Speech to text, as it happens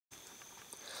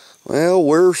Well,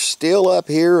 we're still up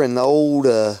here in the old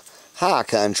high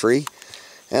country,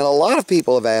 and a lot of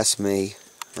people have asked me,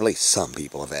 or at least some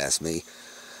people have asked me,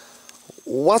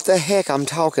 what the heck I'm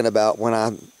talking about when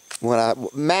I,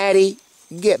 Maddie,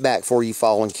 get back before you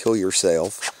fall and kill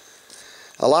yourself.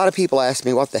 A lot of people ask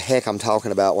me what the heck I'm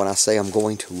talking about when I say I'm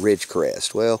going to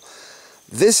Ridgecrest. Well,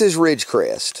 this is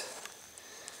Ridgecrest,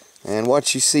 and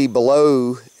what you see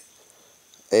below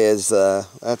is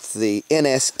that's the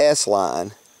NSS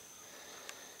line,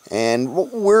 and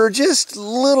we're just a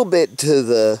little bit to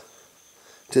the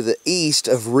east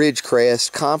of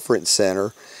Ridgecrest Conference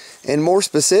Center, and more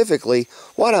specifically,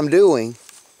 what I'm doing,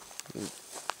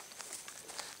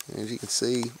 as you can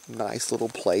see, nice little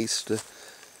place to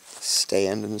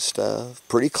stand and stuff,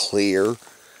 pretty clear,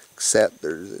 except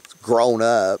it's grown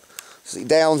up. See,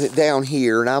 down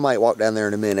here, and I might walk down there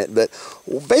in a minute, but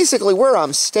basically where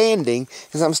I'm standing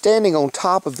is I'm standing on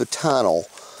top of the tunnel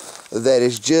that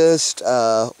is just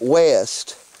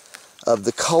west of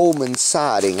the Coleman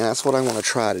siding, and that's what I'm going to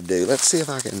try to do. Let's see if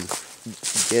I can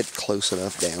get close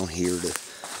enough down here to,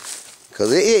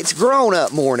 because it's grown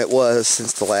up more than it was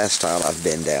since the last time I've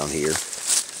been down here.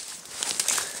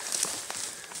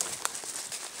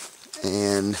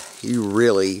 And you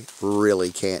really,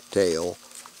 really can't tell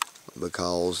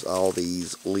because all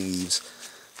these leaves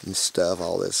and stuff,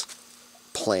 all this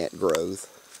plant growth.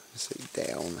 Let's see,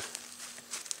 down.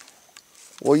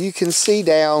 Well, you can see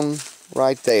down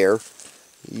right there,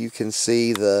 you can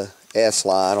see the S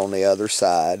line on the other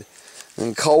side.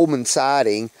 And Coleman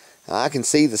siding, I can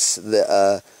see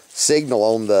the signal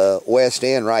on the west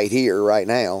end right here, right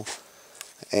now.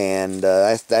 And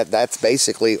that's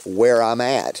basically where I'm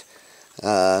at.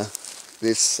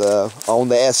 This on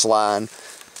the S line,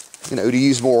 you know, to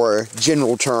use more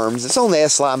general terms, it's on the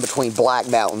S line between Black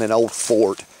Mountain and Old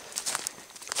Fort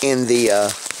in the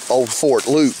Old Fort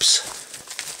loops.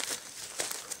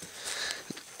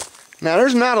 Now,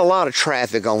 there's not a lot of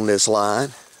traffic on this line.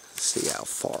 Let's see how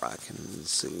far I can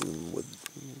zoom with,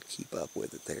 keep up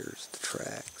with it. There's the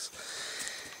tracks.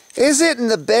 This isn't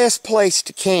the best place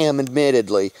to cam,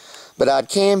 admittedly, but I'd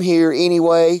cam here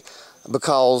anyway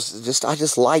because I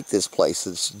just like this place.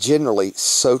 It's generally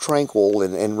so tranquil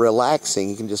and relaxing.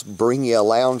 You can just bring you a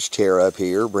lounge chair up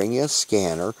here, bring you a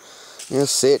scanner, you know,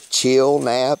 sit, chill,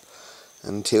 nap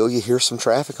until you hear some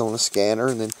traffic on the scanner,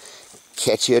 and then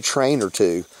catch you a train or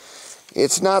two.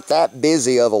 It's not that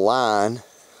busy of a line.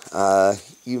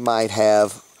 You might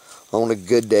have, on a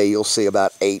good day, you'll see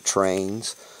about 8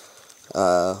 trains.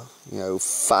 You know,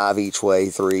 5 each way,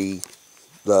 3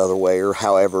 the other way, or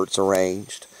however it's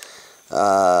arranged.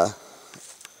 So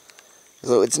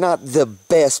it's not the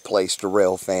best place to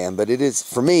rail fan, but it is,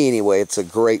 for me anyway, it's a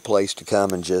great place to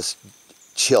come and just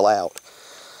chill out.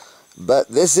 But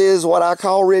this is what I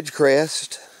call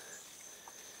Ridgecrest.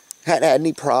 Hadn't had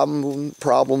any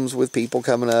problems with people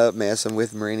coming up, messing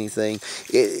with them or anything.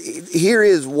 Here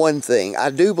is one thing. I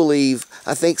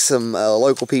think some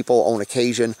local people on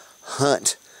occasion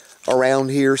hunt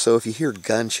around here, so if you hear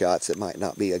gunshots, it might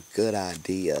not be a good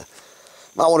idea.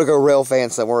 Might want to go rail fan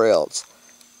somewhere else.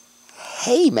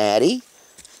 Hey, Maddie.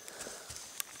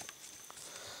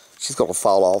 She's going to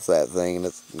fall off that thing, and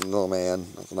it's, oh man,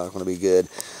 that's not going to be good.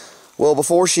 Well,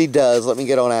 before she does, let me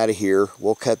get on out of here.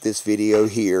 We'll cut this video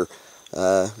here.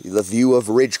 The view of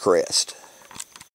Ridgecrest.